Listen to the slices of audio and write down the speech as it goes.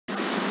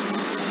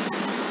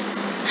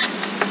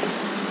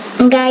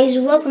Guys,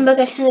 welcome back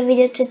to another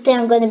video. Today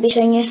I'm going to be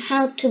showing you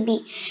how to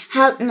make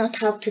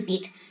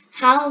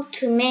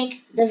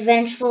the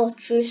vengeful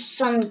true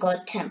sun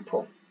god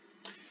temple.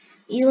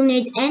 You'll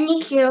need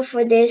any hero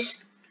for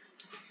this.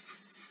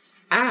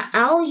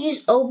 I'll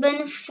use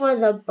Oben for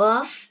the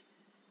buff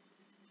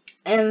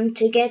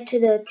to get to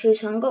the true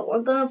sun god.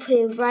 We're going to put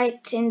it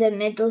right in the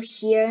middle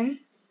here,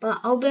 but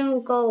Oben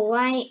will go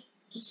right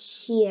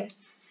here.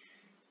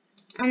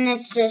 And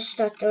let's just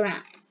start the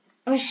round.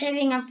 We're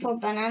saving up for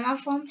banana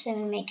forms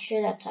and make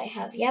sure that I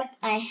have,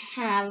 I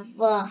have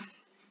a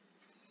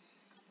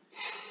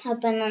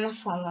banana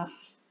farmer.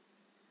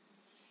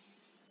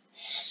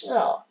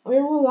 So we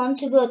will want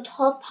to go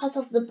top half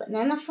of the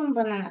banana farm,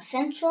 banana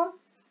central.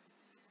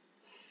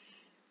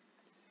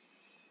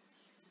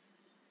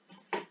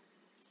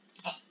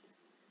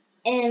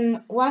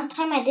 One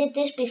time I did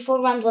this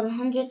before round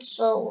 100,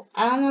 so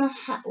I don't know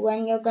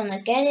when you're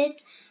gonna get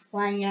it.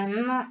 When you're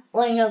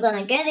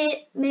gonna get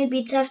it,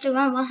 maybe it's after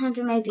round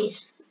 100, maybe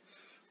it's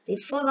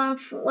before round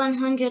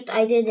 100.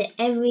 I did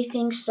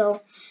everything,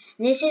 so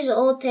this is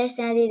old test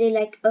and I did it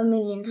like a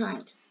million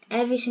times.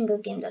 Every single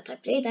game that I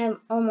played, I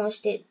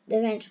almost did the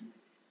vengeful.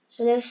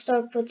 So let's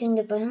start putting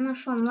the banana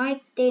farm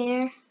right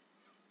there.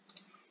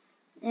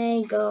 There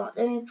you go.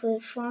 Let me put the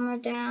farmer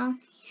down.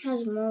 He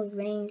has more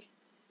range,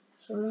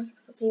 so most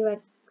probably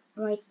like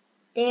right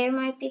there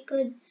might be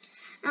good.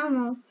 I don't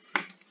know.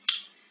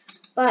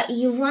 But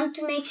you want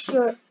to make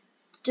sure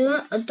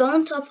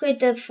don't upgrade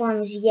the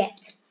farms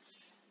yet.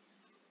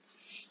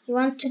 You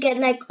want to get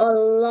like a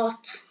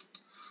lot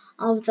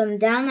of them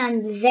down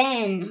and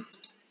then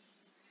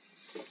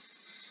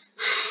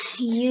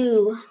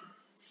you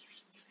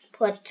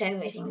put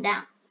everything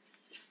down.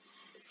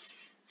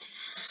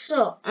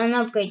 So, and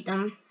upgrade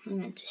them, I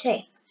meant to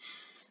say.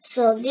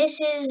 So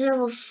this is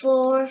level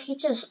 4. He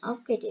just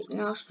upgraded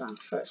now strong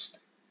first.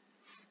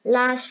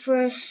 Last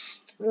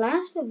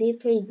would be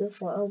pretty good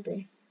for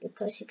Oben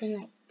because you can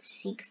like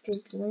seek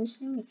through balloons.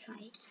 Let me try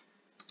it.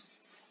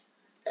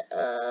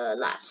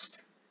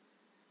 Last.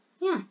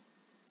 Yeah,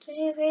 it's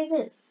really very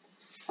good.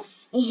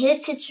 It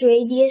hits its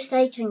radius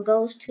that it can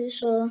go to,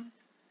 so.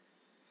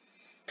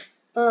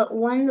 But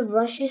when the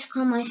rushes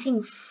come, I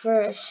think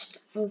first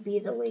will be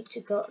the way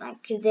to go.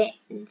 Like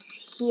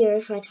here,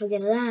 if I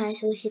target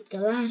last, it'll hit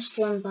the last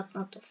one, but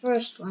not the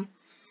first one.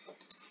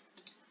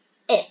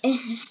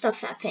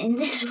 Stuff happens in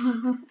this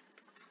world.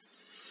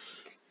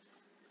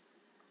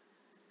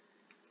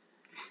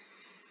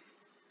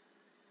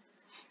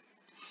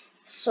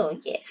 So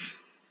yeah,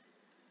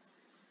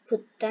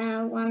 put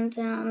that one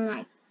down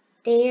right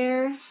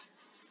there.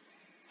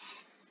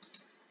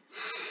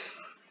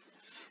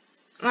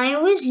 I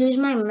always lose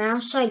my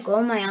mouse, so I go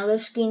on my other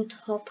screen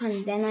top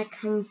and then I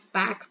come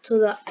back to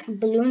the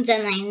balloons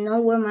and I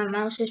know where my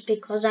mouse is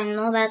because I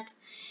know that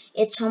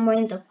it's somewhere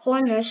in the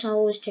corner, so I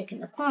always check in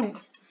the corner.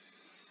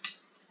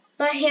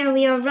 But here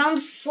we are, round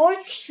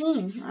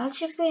 14.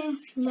 Actually,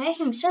 by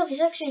himself,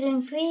 he's actually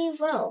doing pretty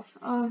well.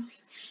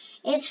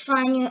 It's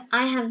fine.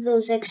 I have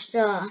those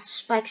extra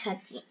spikes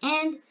at the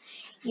end.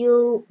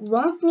 You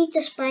won't need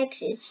the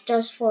spikes. It's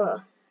just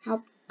for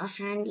help,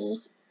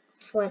 handy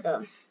for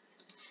the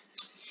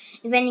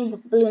if any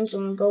balloons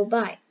will go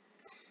by.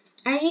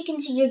 As you can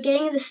see, you're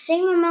getting the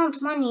same amount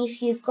of money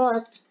if you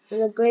got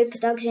the great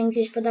production,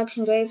 increased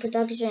production, great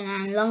production,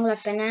 and long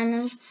life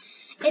bananas.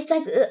 It's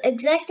like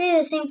exactly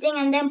the same thing,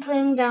 and then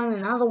putting down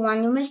another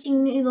one. You're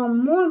missing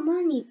even more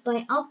money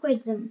by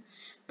upgrading them.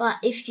 But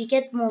if you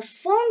get more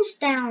forms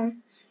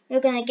down, you're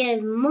gonna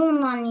get more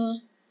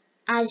money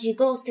as you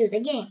go through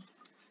the game.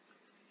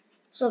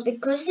 So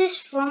because this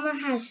farmer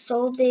has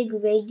so big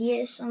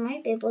radius, I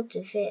might be able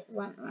to fit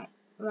one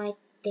right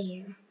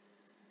there.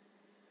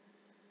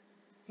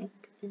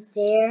 Like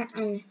there,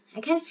 and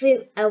I can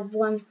fit a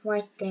one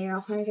right there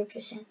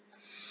 100%.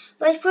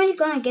 But it's probably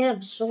gonna get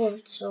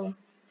absorbed, so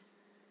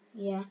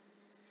yeah.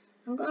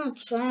 I'm gonna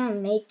try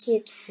and make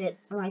it fit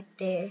right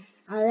there.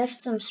 I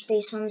left some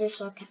space under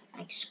so I can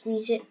like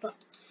squeeze it, but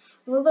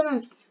we're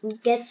gonna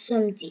get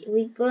some.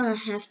 We're gonna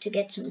have to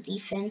get some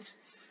defense.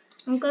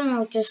 I'm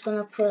just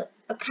gonna put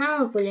a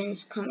counter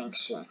balloons coming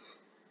soon,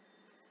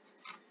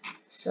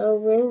 so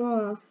we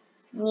will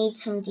need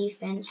some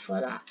defense for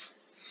that.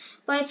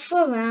 But it's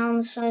 4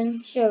 rounds, so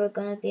I'm sure we're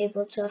gonna be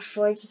able to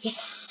afford.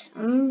 Yes,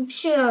 I'm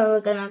sure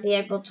we're gonna be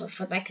able to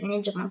afford like a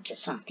ninja monkey or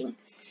something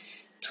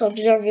to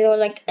observe your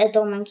like a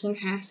monkey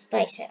enhanced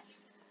dice set.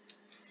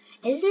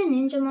 Is a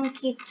ninja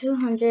monkey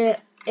 200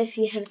 if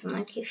you have the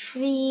monkey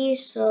free?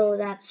 So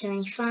that's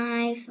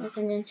 75,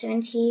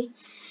 170.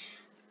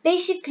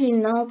 Basically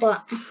no,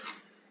 but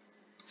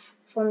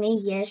for me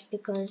yes,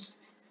 because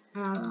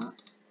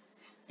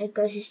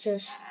it's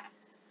just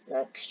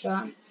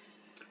extra.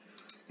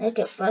 Like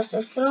a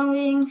faster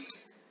throwing,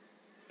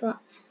 but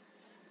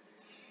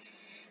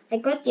I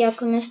got the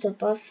alchemist to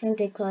buff him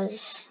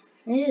because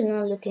this is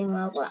not looking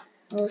well, but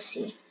we'll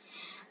see.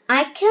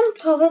 I can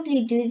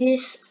probably do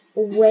this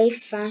way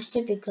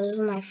faster because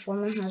my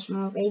farmer has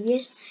more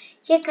radius.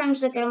 Here comes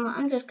the camera.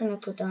 I'm just gonna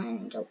put down an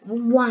angel.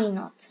 Why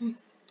not?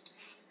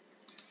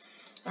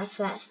 That's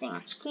the last thing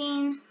on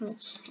screen,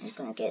 which is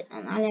gonna get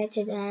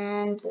highlighted,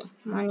 and boom,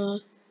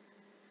 money.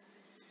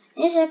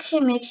 This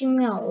actually making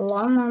me a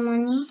lot more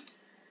money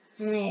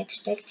than I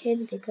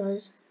expected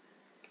because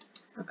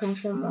I can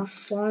fit more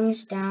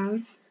forms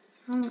down.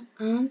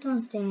 I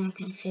don't think I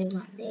can fit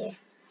one there.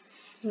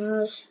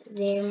 Yours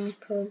there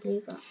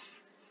probably, but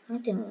I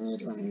think we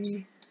need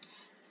one.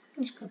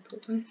 I'm just gonna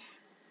put one.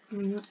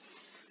 Why not?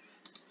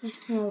 I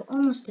have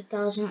almost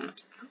 1,000,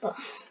 but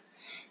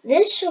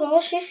this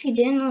rush, if you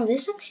didn't know,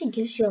 this actually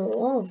gives you a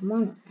lot of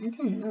money. I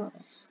didn't know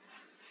this.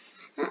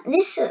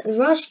 This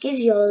rush gives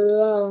you a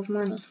lot of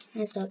money.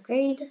 Let's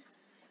upgrade.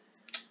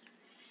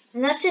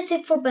 And that's a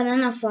tip for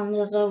banana farms,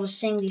 as I was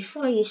saying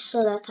before. You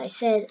saw that I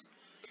said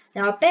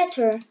they are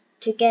better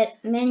to get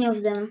many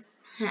of them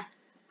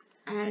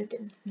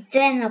and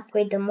then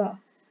upgrade them all.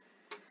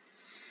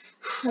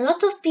 A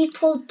lot of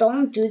people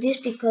don't do this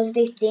because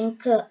they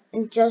think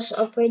just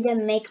upgrade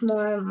them make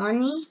more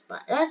money,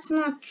 but that's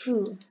not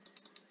true.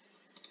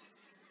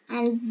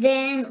 And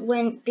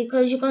then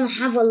because you're gonna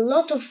have a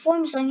lot of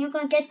forms and you're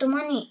gonna get the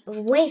money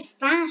way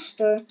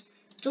faster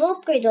to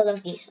upgrade all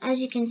of these. As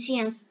you can see,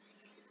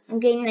 I'm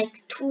getting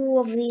like 2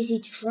 of these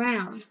each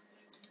round.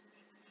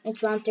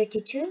 It's round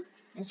 32.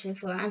 Let's wait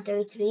for round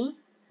 33.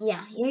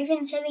 Yeah, you're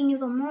even saving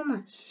even more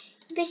money.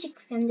 You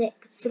basically can get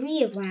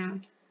 3 of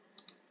round.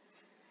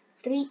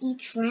 3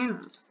 each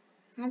round.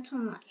 Not so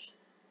much.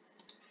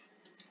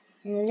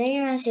 And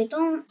later I say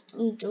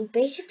you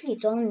basically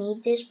don't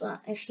need this,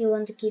 but if you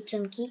want to keep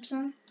some, keep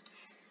some.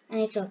 I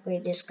need to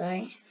upgrade this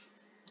guy.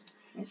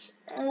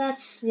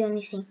 That's the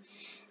only thing.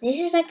 This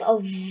is like a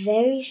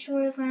very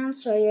short round,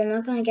 so you're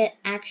not gonna get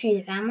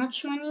actually that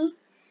much money.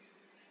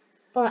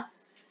 But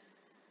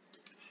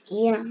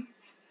yeah,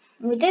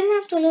 we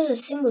didn't have to lose a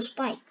single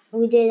spike.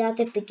 We did at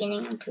the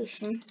beginning, I'm pretty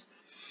sure.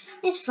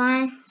 It's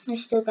fine. We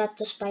still got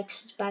the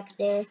spikes back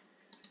there.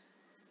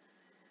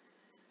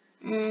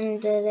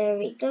 And there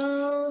we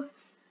go.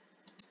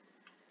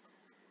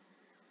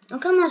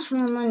 Look how much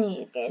more money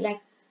you get.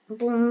 Like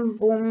boom,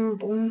 boom,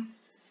 boom.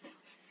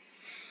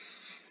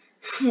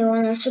 You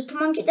want a super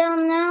monkey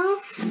down now?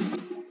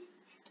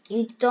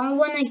 You don't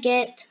want to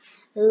get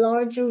the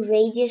larger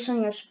radius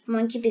on your super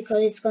monkey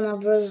because it's gonna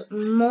bruise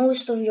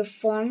most of your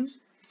forms.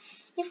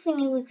 If we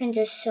need, we can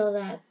just sell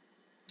that.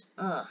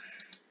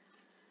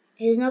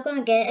 He's not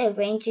gonna get a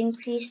range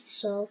increased,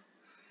 so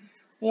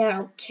we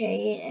are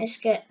okay. Let's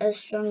get a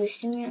strongest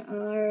stimulant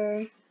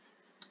or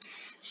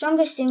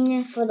strongest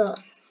stimulant for the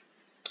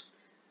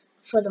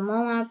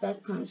Moab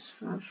that comes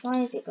on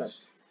 5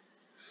 because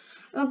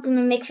I'm not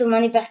gonna make the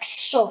money back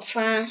so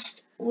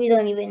fast. We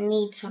don't even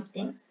need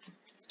something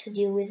to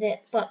deal with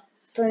it, but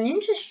the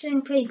ninja's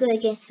doing pretty good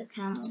against the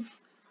camels.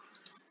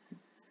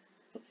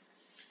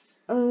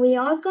 We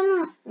are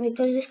gonna,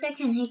 because this guy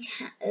can hit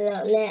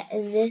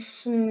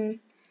this. Can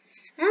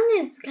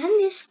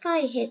this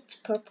guy hit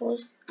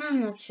purples?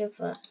 I'm not sure,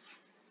 but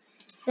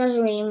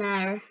doesn't really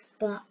matter.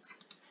 But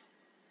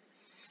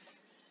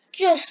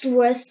just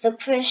worth the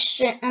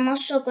question. I'm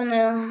also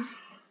gonna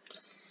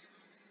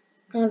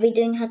be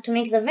doing how to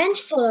make the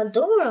vengeful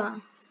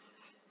Adora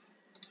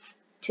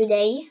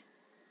today.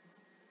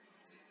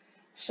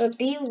 So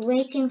be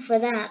waiting for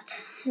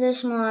that.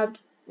 This mob,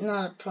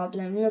 not a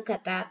problem. Look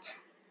at that.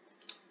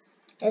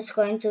 Let's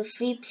go into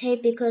free play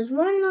because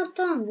we're not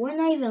done. We're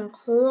not even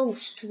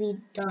close to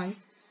be done.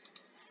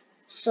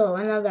 So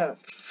another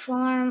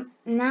farm.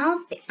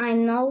 Now I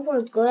know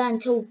we're good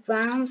until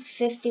round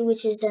 50,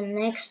 which is the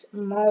next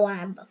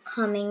Moab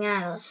coming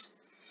at us.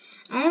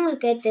 And we'll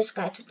get this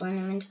guy to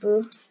Ornament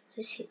Brew.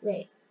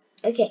 Wait.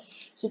 Okay,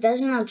 he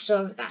doesn't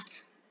absorb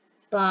that.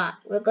 But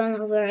we are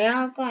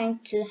going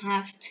to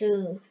have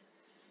to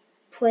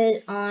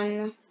put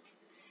on.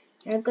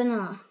 We're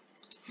gonna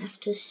have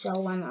to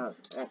sell one of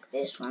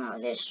this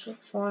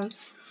form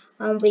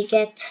when we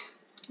get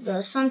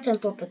the Sun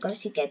Temple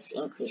because he gets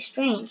increased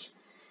range.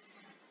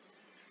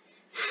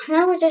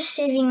 Now we're just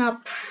saving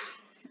up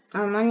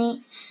our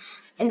money.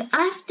 And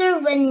after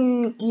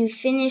when you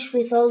finish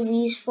with all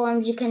these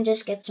forms, you can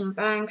just get some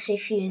banks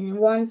if you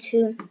want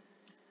to.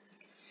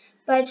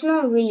 But it's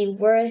not really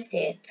worth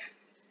it.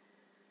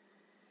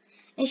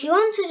 If you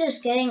want to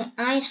just getting,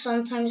 I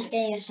sometimes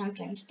get it,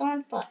 sometimes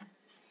don't, but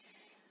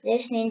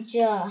this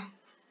ninja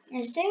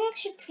is doing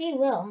actually pretty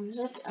well.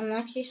 I'm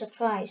actually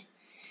surprised.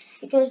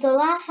 Because the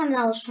last time that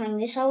I was trying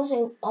this, I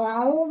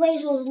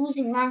always was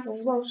losing life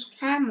of those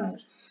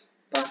camels.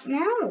 But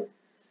now,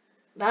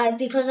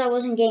 because I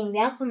wasn't getting the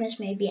alchemist,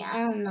 maybe, I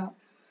don't know.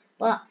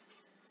 But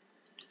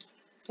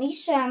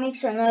these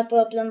ceramics are not a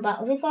problem,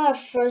 but we got our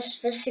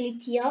first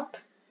facility up.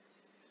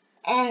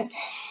 And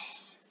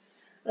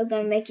we're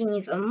gonna be making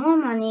even more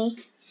money.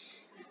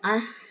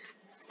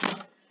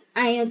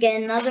 I'll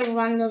get another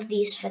one of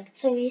these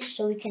factories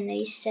so we can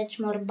research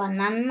more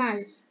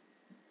bananas.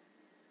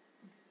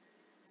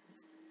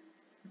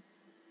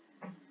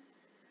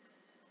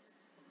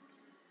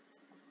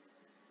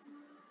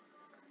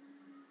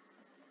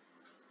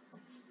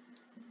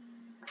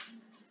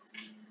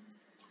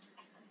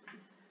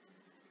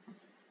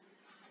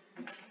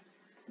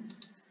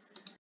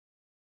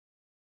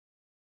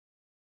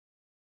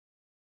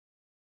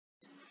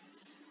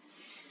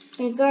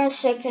 We got a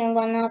second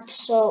one up,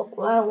 so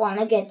I want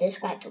to get this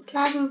guy to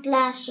Plasma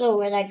Blast, so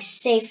we're like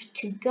safe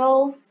to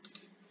go.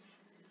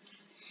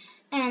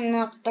 And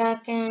knock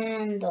back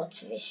and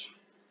dodge vision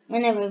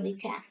whenever we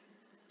can.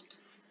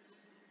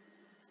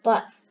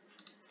 But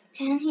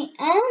can he?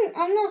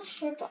 I'm not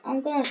sure, but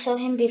I'm gonna show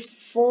him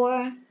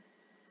before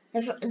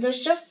the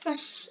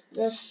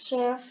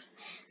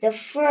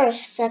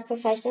first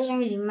sacrifice doesn't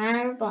really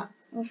matter, but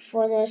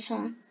before the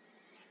sun,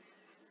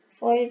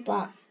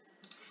 but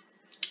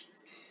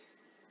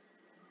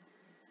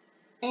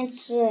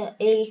it's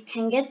you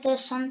can get the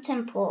Sun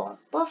Temple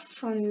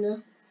buff on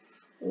the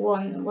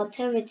one,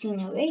 whatever it's in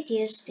the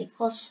radius. It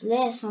costs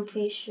less, I'm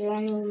pretty sure,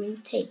 and it will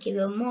take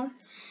even more.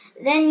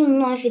 Then you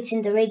know if it's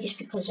in the radius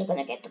because you're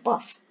gonna get the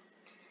buff.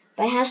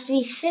 But it has to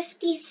be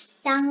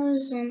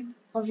 50,000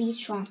 of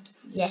each one.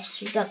 Yes,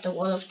 we got the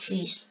wall of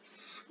trees.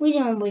 We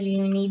don't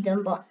really need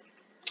them, but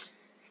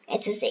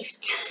it's a safe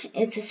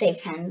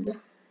hand.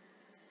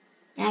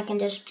 And I can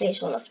just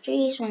place wall of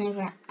trees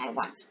whenever I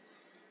want.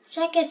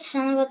 Should I get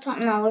Son of a Top?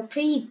 No, we're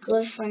pretty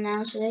good for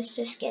now, so let's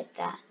just get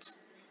that.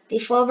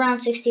 Before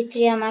round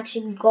 63, I'm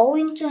actually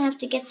going to have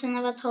to get Son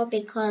of a Top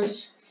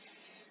because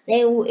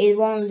it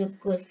won't look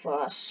good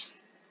for us.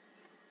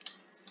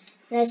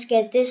 Let's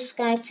get this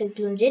guy to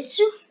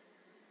Bloomjitsu.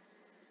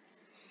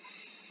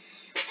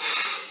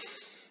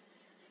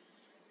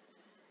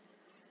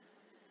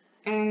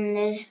 And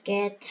let's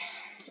get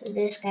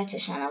this guy to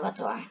Son of a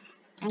Tor.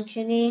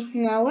 Actually,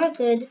 no, we're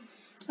good.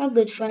 We're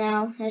good for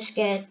now. Let's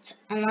get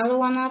another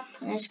one up.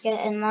 Let's get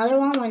another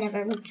one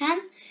whenever we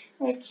can.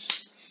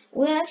 Which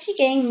we're actually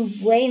getting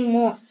way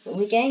more.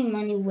 We're getting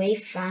money way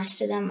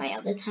faster than my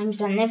other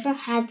times. I never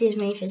had this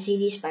many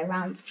facilities by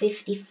round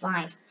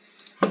 55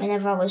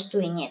 whenever I was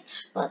doing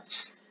it.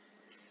 But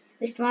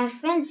with my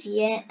friends,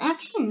 yeah.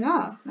 Actually,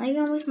 no. Not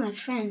even with my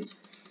friends.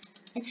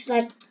 It's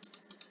like,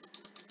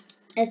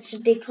 it's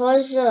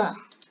because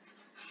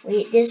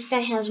this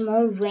guy has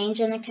more range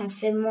and I can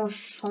fit more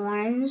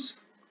farms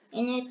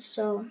in it,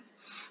 so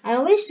I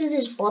always do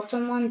this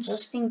bottom one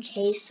just in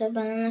case to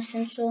Banana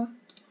Central.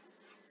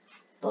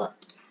 But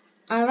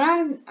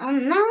around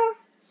now,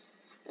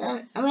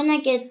 when I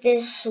get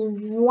this,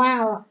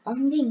 wow,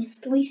 I'm getting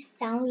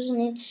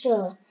 3,000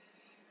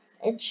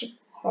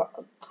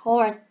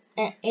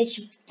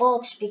 each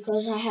box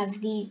because I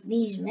have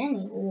these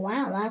many.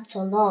 Wow, that's a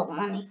lot of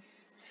money.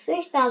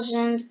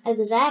 3,000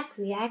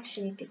 exactly,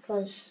 actually,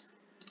 because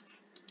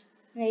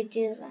they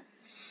do that.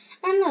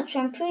 I'm not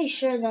sure, I'm pretty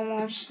sure the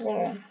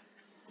monster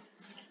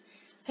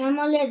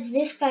Camolets,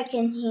 this guy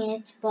can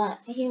hit, but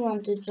he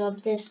wants to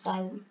drop. This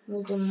guy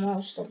will do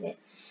most of it.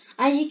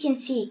 As you can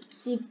see,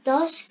 he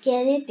does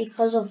get it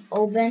because of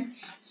Oben.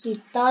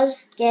 He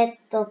does get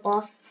the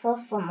buff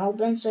from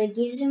Oben, so it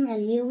gives him a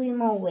little bit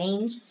more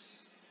range.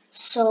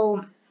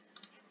 So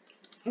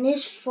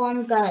this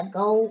form gotta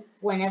go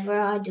whenever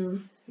I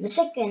do the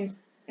second.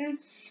 Doesn't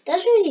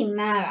really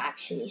matter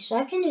actually, so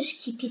I can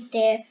just keep it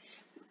there,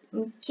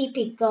 keep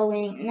it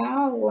going.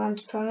 Now I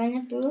want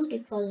permanent brew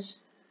because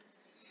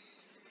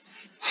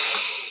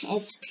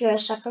it's pure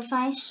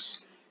sacrifice.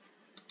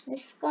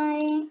 This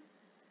guy,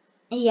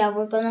 yeah,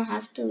 we're gonna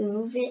have to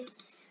remove it.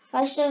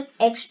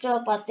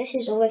 Extra, but this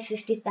is over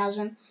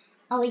 50,000.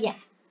 Oh yeah.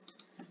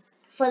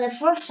 For the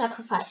first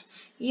sacrifice,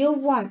 you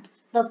want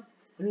the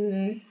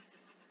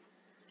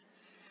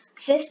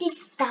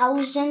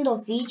 50,000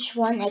 of each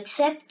one,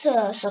 except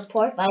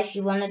support. But if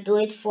you wanna do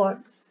it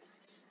for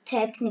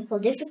technical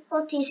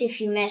difficulties, if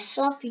you mess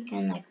up, you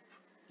can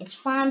it's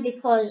fine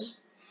because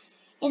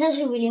it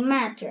doesn't really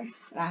matter.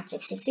 Around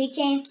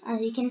 63k,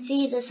 as you can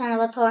see, the Son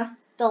of a Tor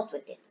dealt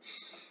with it.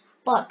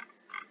 But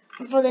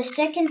for the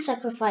second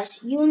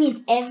sacrifice, you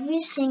need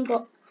every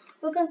single.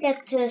 We're gonna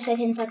get to the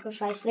second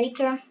sacrifice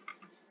later.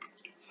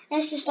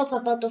 Let's just talk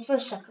about the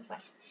first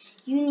sacrifice.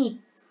 You need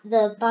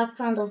the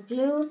background of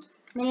blue,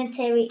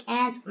 military,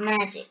 and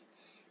magic.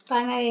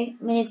 Primary,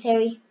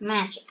 military,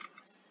 magic.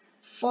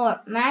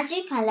 For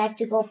magic, I like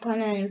to go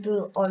permanent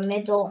blue or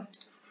middle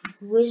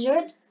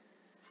wizard.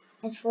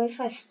 It's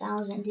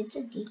 45,000. It's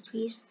a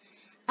decrease.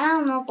 I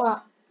don't know,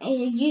 but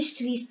it used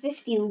to be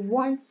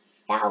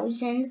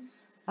 51,000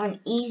 on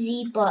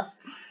easy, but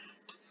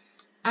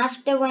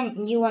after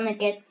when you want to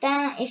get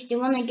that, if you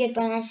want to get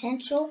Banana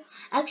Central,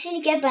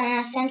 actually get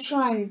Banana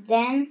Central and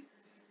then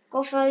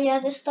go for the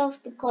other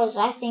stuff because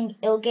I think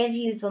it'll give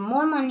you even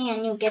more money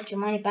and you'll get your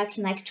money back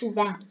in like 2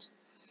 rounds.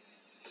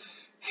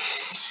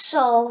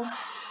 So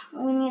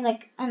we need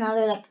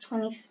another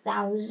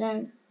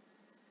 20,000.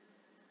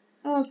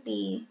 It would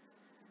be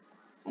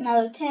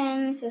another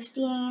 10,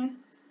 15,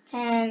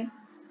 10,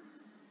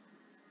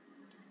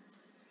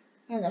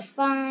 another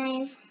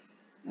 5,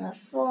 another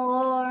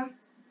 4,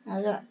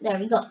 another, there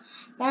we go.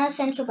 Banana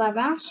Central by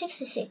round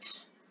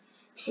 66.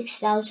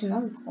 6,000,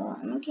 oh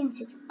god,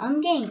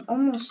 I'm getting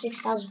almost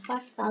 6,000,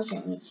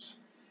 5,000 each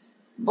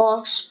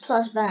box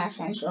plus Banana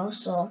Central,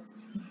 so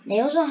they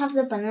also have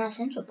the Banana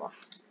Central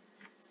buff.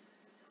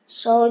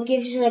 So it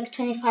gives you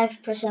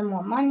 25%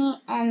 more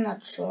money, I'm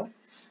not sure.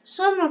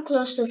 Somewhere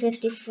close to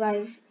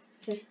 55,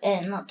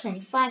 not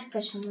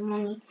 25% more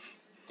money.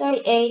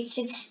 38,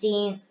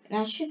 16.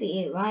 That should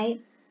be it,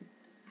 right?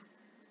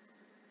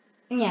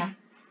 Yeah.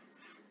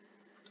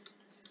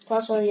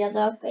 Plus all the other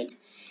upgrades.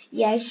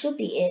 Yeah, it should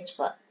be it,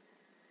 but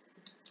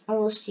I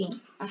will see.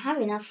 I have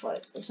enough for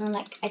it. It's not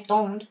like I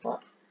don't,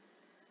 but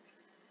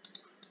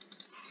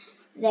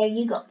there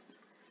you go.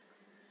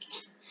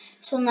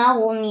 So now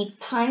we'll need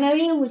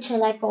primary, which I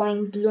like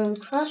going Bloom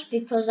Crush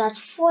because that's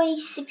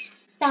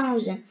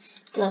 46,000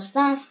 plus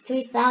that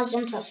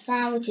 3,000 plus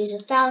that, which is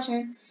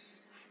 1,000,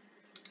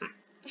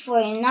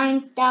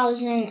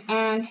 49,000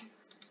 and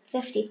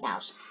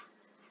 50,000.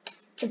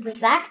 It's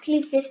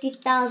exactly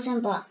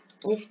 50,000, but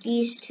with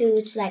these two,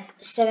 it's like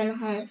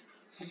 700.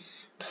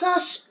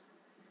 Plus,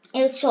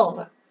 it's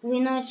over. We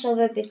know it's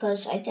over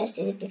because I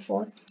tested it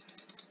before.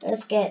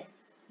 Let's get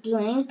Blue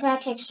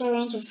Impact, extra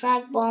range of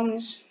frag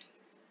bombs.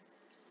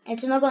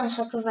 It's not gonna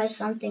sacrifice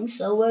something,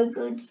 so we're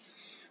good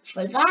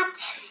for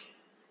that.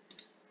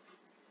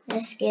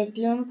 Let's get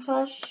Bloom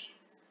Crush.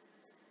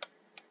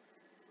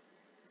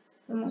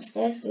 Almost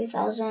there,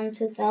 3,000,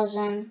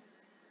 2,000,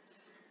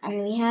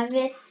 and we have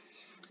it.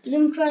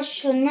 Bloom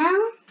Crush. So now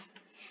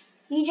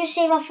you just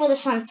save up for the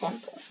Sun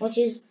Temple, which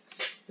is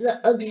the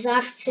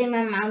exact same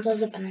amount as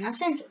the Banana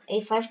Central,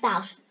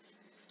 85,000.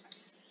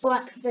 For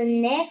the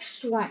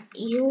next one,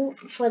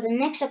 for the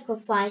next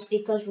sacrifice,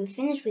 because we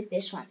finished with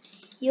this one,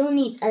 you'll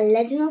need a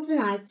Legend of the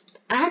Night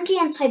and the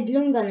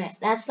Anti-Bloom Gunner.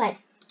 That's like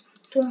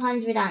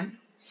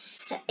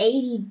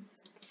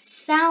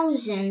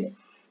 280,000.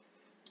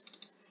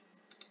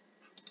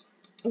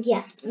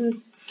 Yeah,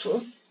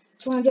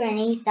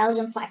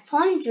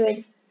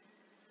 280,500,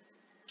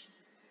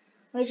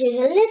 which is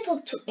a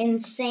little too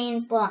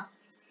insane, but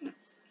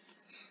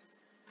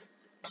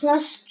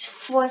plus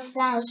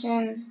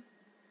 4,000,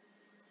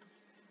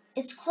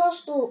 it's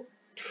close to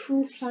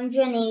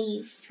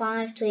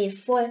 285 to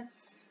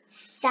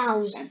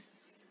 84,000.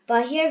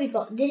 But here we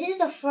go. This is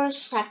the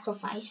first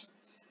sacrifice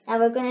that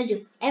we're gonna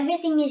do.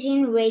 Everything is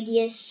in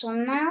radius, so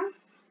now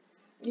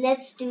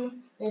let's do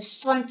the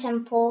Sun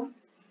Temple.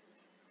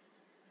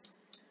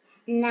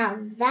 Now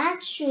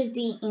that should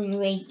be in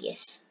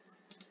radius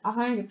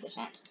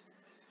 100%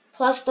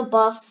 plus the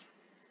buff.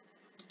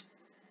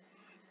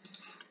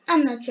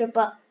 I'm not sure,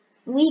 but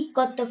we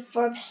got the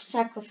first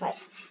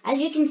sacrifice. As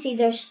you can see,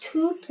 there's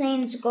 2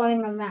 planes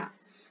going around,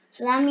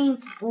 so that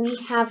means we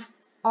have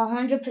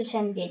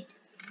 100% did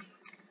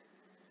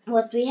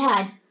what we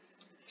had.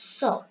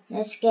 So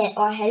let's get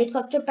our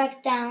helicopter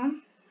back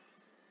down.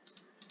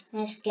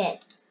 Let's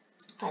get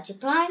Apache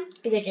Prime,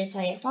 Pikachu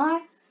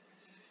IFR.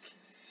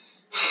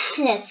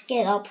 Let's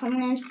get our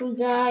permanent blue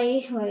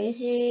guy. Where is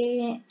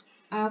he?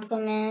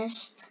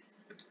 Alchemist.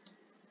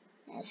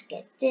 Let's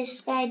get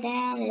this guy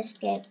down. Let's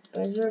get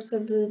Berserker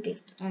Boo,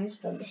 Big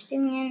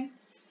Stormistimian.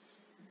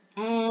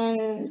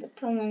 And the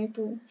permanent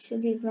blue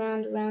should be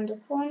round around the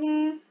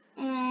corner.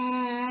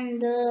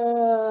 And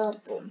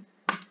boom.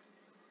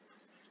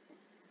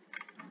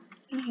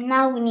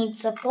 Now we need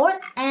support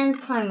and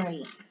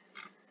primary.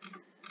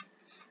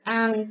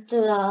 And to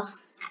the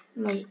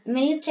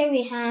military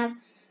we have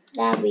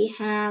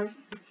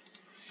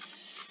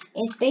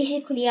it's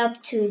basically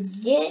up to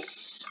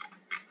this,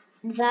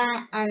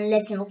 that, and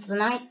Legend of the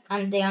Night,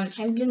 and the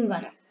Anti-Bloom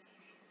Gunner.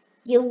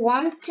 You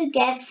want to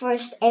get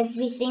first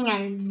everything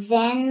and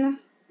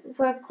then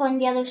work on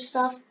the other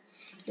stuff.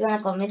 You want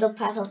to go middle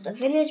path of the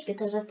village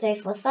because that's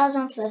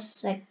 34,000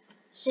 plus like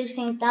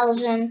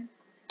 16,000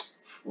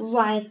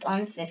 right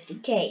on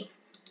 50k.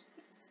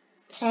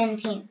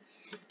 17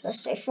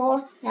 plus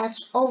 34,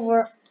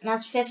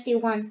 that's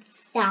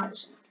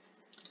 51,000.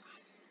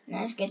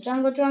 Let's get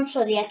Jungle Drum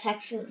so the attack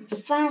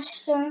feels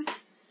faster.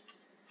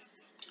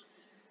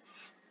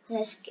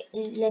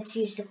 Let's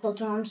use the Cold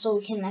Drum so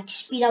we can like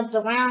speed up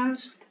the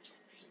rounds.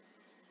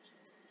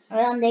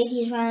 Around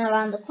 80 is running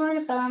around the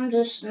corner, but I'm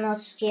just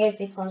not scared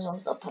because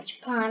of the Apache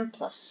Prime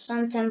plus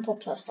Sun Temple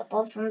plus the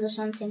buff from the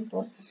Sun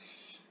Temple.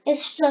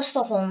 It's just a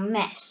whole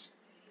mess.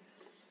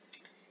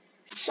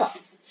 So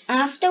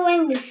after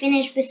when we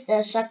finished with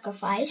the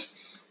sacrifice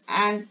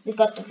and we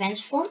got the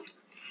vengeful,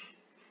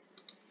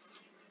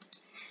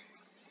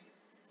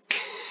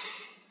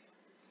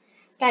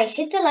 guys,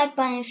 hit the like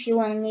button if you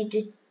want me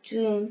to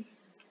do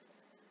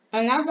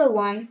another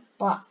one,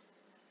 but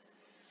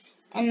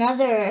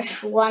another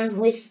one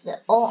with the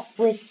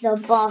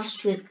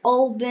buffs with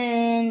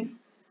Oben,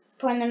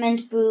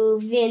 Permanent Brew,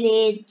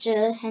 Village,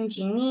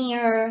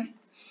 Engineer,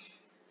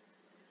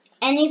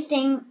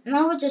 anything.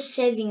 Now we're just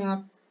saving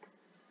up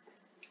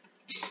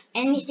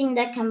anything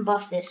that can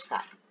buff this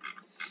guy.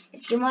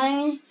 If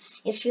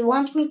you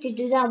want me to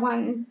do that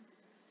one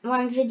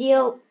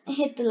video,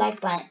 hit the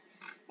like button.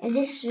 If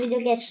this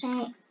video gets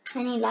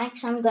 20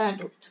 likes, I'm gonna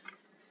do it.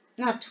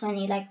 Not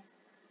 20, like,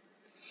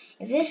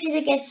 if this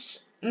video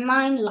gets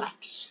 9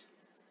 likes,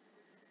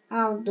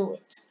 I'll do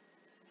it.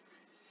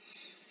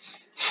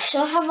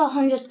 So I have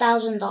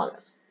 $100,000,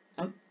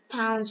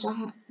 pounds,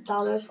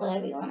 dollars,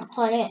 whatever you wanna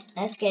call it.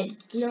 Let's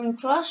get Bloom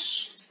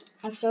Crush,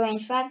 extra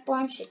range frag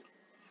punch.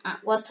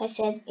 What I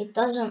said, it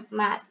doesn't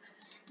matter.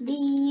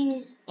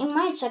 These, it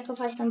might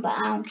sacrifice them, but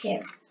I don't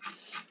care.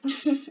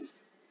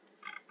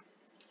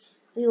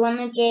 We want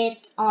to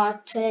get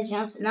our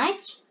Legend of the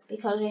Night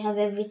because we have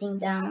everything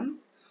down.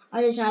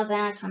 Our Legend of the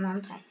Night on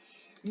anti.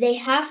 They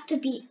have to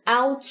be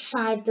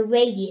outside the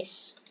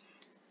radius.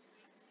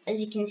 As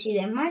you can see,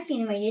 they might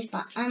be in radius,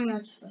 but I'm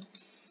not sure.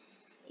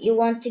 You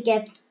want to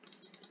get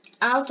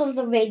out of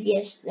the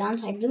radius the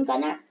anti-bloom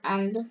gunner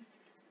and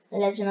the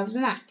Legend of the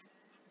Night.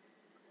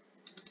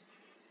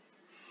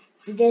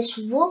 This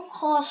will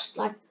cost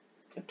like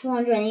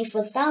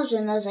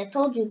 284,000 as I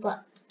told you,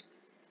 but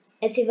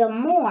it's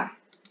even more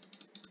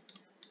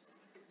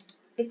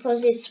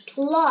because it's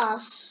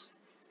plus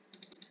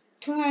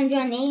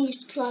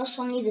 280 plus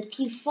only the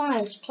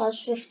T5s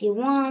plus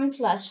 51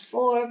 plus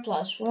 4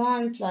 plus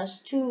 1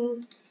 plus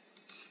 2.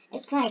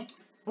 It's like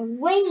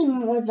way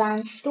more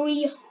than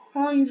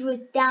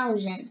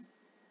 300,000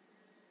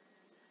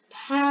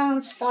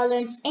 pounds,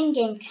 dollars,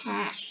 in-game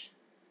cash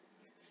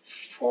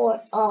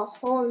for a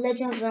whole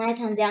Legend of the Night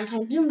and the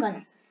anti-bloom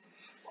gunner.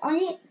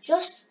 Only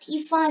just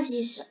T5s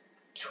is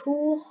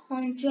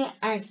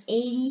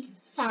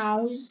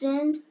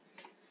 280,000.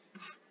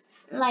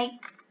 Like,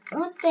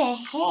 what the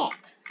heck?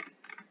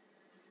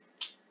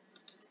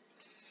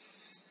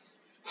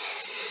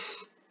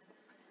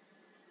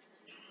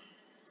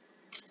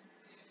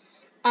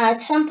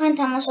 At some point,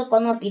 I'm also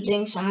gonna be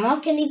doing some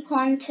Rocket League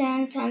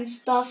content and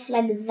stuff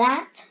like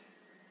that.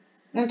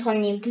 Not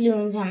only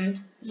Bloons and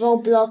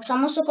Roblox.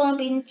 I'm also gonna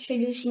be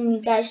introducing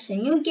you guys to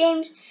new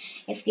games.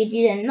 If you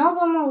didn't know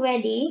them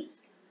already,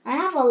 I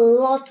have a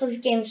lot of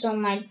games on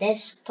my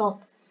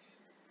desktop.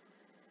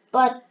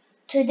 But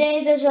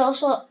today there's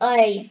also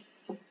a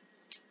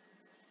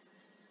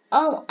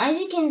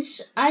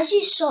as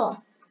you saw,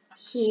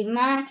 he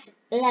max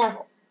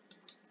level.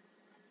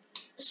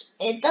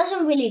 It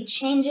doesn't really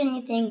change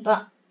anything,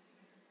 but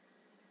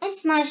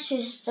it's nice to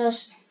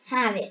just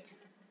have it.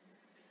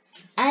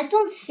 I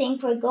don't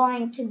think we're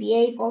going to be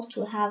able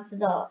to have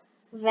the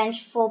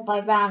vengeful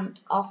by round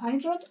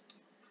 100,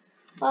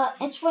 but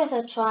it's worth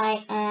a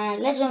try.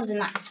 Legend of the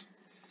Night.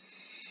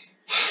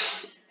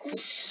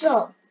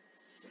 So,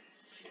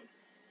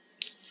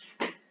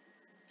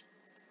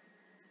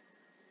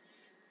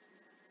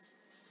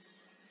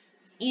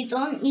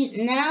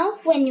 now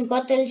when you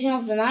got the Legend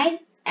of the Night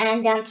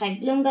and the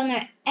anti-bloom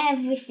gunner,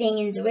 everything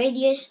in the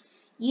radius,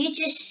 you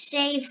just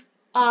save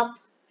up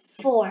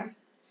for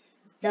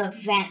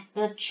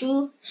the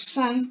true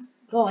sun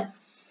god.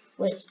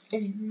 Which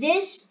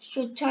this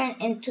should turn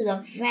into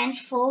the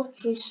vengeful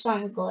true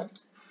sun god.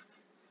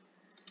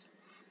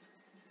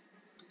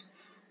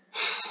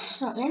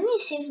 So let me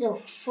see if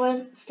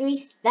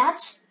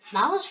that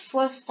was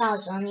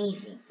 4,000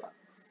 easy. But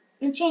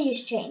the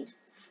changes changed.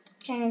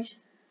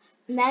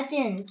 That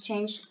didn't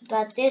change,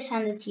 but this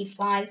and the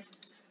T5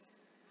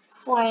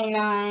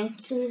 49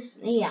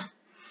 yeah.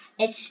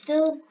 It's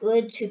still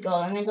good to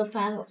go. Middle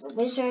path of the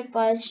wizard,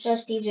 but it's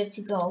just easier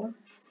to go.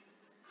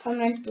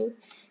 Permanent boot.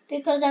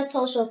 Because that's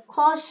also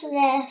cost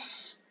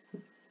less.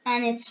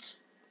 And it's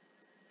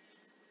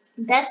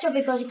better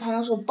because it can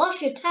also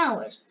buff your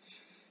towers.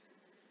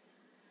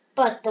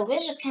 But the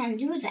wizard can't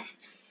do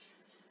that.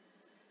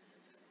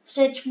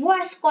 So it's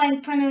worth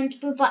going permanent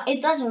boot, but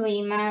it doesn't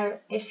really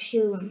matter if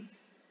you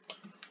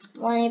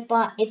want it.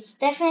 But it's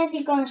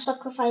definitely going to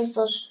sacrifice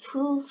those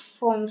 2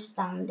 forms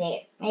down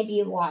there.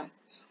 Maybe one.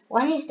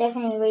 One is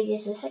definitely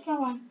radius, the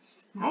second one,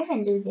 I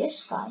even do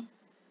this guy.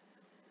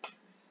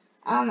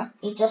 I don't know,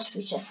 it just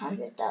reached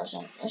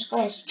 100,000. This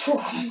guy is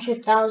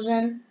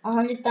 200,000,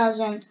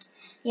 100,000.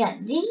 Yeah,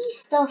 these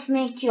stuff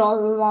make you a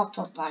lot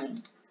of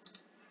money.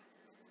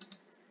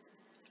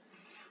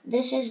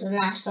 This is the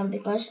last one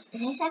because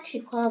let's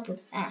actually call up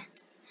with that.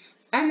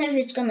 I don't know if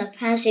it's gonna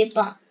pass it,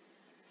 but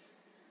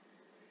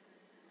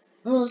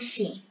we'll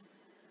see.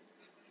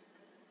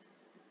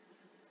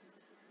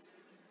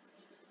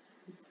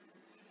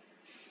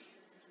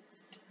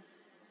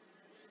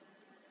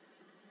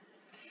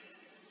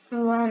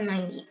 Round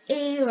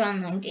 98,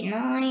 round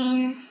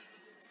 99.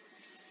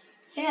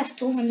 I have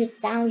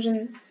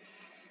 200,000.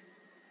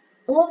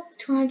 Oh,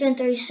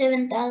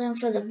 237,000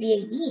 for the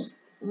VAD.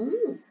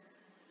 Ooh,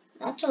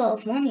 that's a lot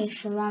of money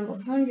for round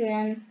 100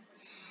 and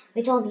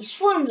with all these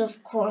forms,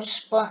 of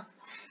course. But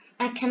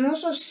I can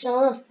also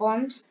sell the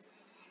forms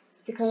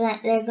because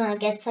they're gonna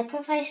get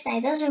sacrificed. And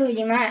it doesn't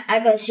really matter. I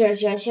got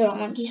 000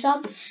 monkey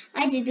sub.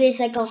 I did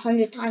this like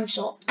 100 times,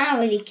 so I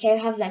don't really care. I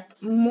have like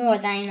more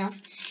than enough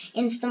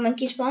instant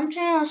monkeys, but I'm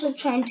also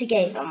trying to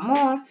get even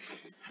more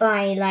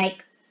by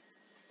like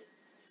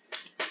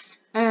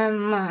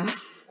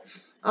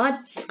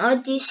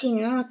Odyssey,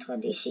 not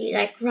Odyssey,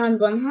 like round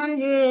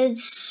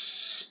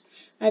 100s,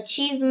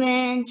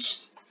 achievements,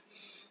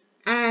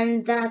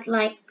 and that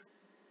like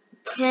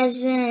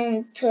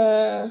present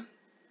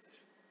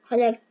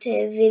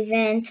collective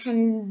event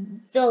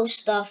and those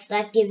stuff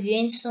that give you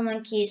instant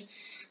monkeys.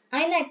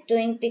 I like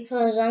doing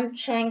because I'm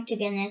trying to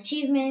get an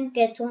achievement,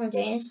 get 200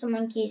 instant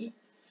monkeys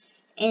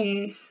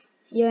in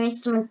your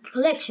instrument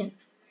collection.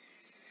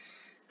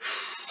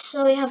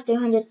 So we have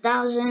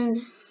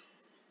 300,000.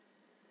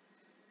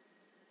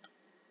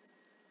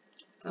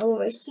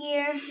 over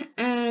here.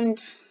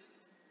 And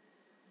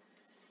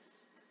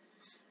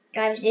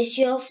guys, this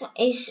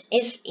is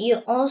if you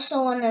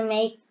also want to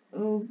make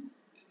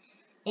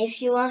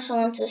if you also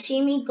want to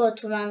see me go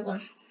to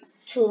round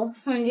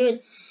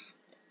 200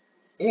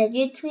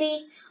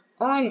 legitly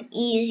on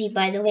easy,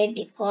 by the way,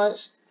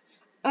 because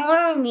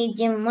or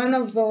medium, one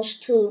of those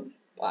two.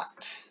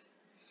 But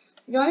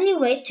the only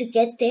way to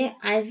get there,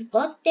 I've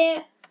got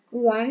there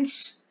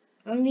once,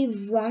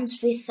 only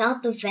once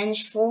without the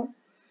vengeful,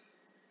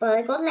 but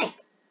I got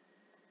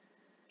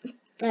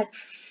like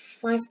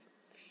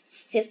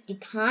 550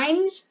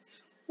 times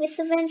with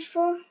the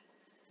vengeful,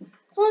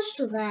 close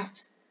to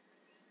that,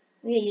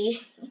 really.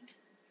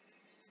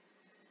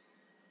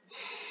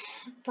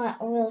 But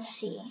we'll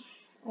see.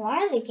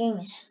 Why the game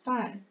is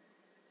stunned?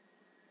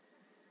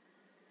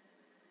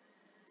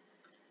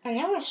 I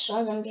never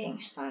saw them getting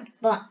stunned,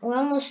 but we're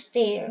almost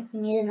there.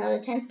 We need another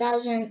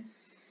 10,000.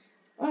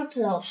 We're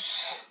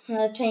close.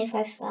 Another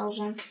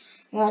 25,000.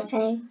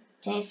 Another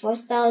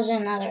 24,000.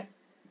 Another.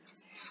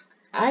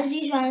 As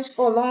these rounds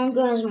go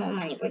longer, as more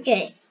money we're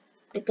getting,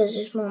 because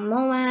there's more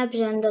Moabs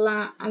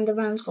and the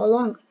rounds go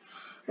longer.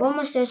 We're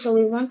almost there, so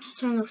we want to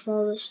turn off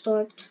all the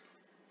start.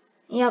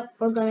 Yep,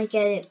 we're gonna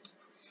get it.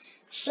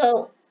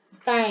 So,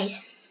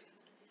 guys,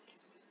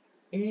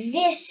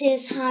 this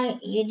is how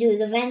you do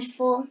the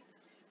vengeful.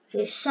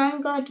 For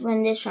Sun God,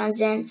 when this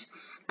round ends,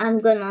 I'm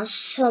gonna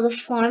sell the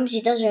farms.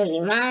 It doesn't really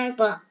matter,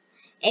 but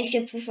if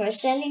you prefer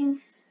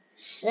selling,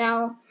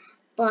 sell.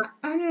 But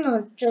I'm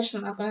not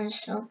gonna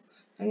sell.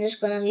 I'm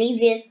just gonna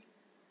leave it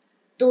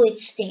do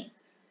its thing.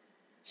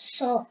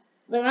 So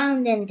the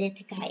round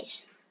ended,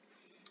 guys.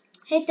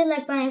 Hit the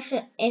like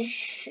button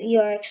if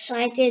you're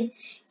excited.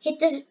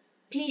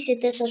 Please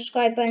hit the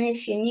subscribe button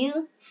if you're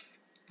new,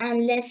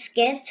 and let's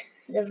get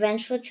the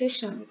vengeful true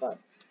Sun God.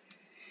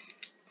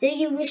 Do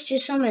you wish to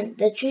summon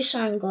the true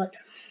Sun God?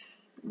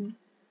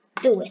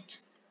 Do it.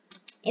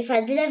 If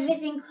I did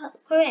everything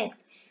correct,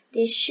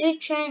 they should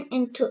turn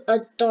into a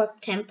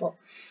dark temple.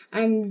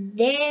 And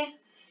there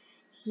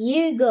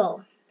you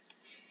go.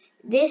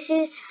 This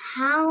is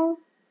how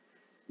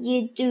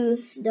you do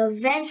the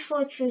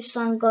vengeful true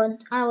Sun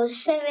God. I was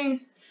 7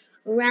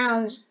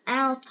 rounds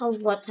out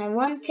of what I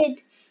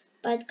wanted.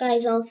 But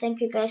guys, I'll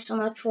thank you guys so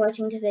much for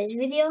watching today's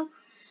video.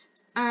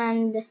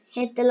 And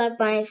hit the like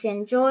button if you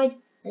enjoyed.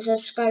 The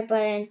subscribe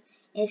button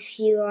if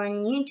you are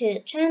new to the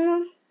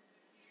channel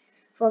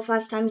for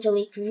 5 times a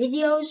week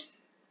videos,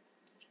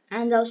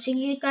 and I'll see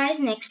you guys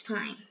next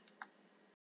time.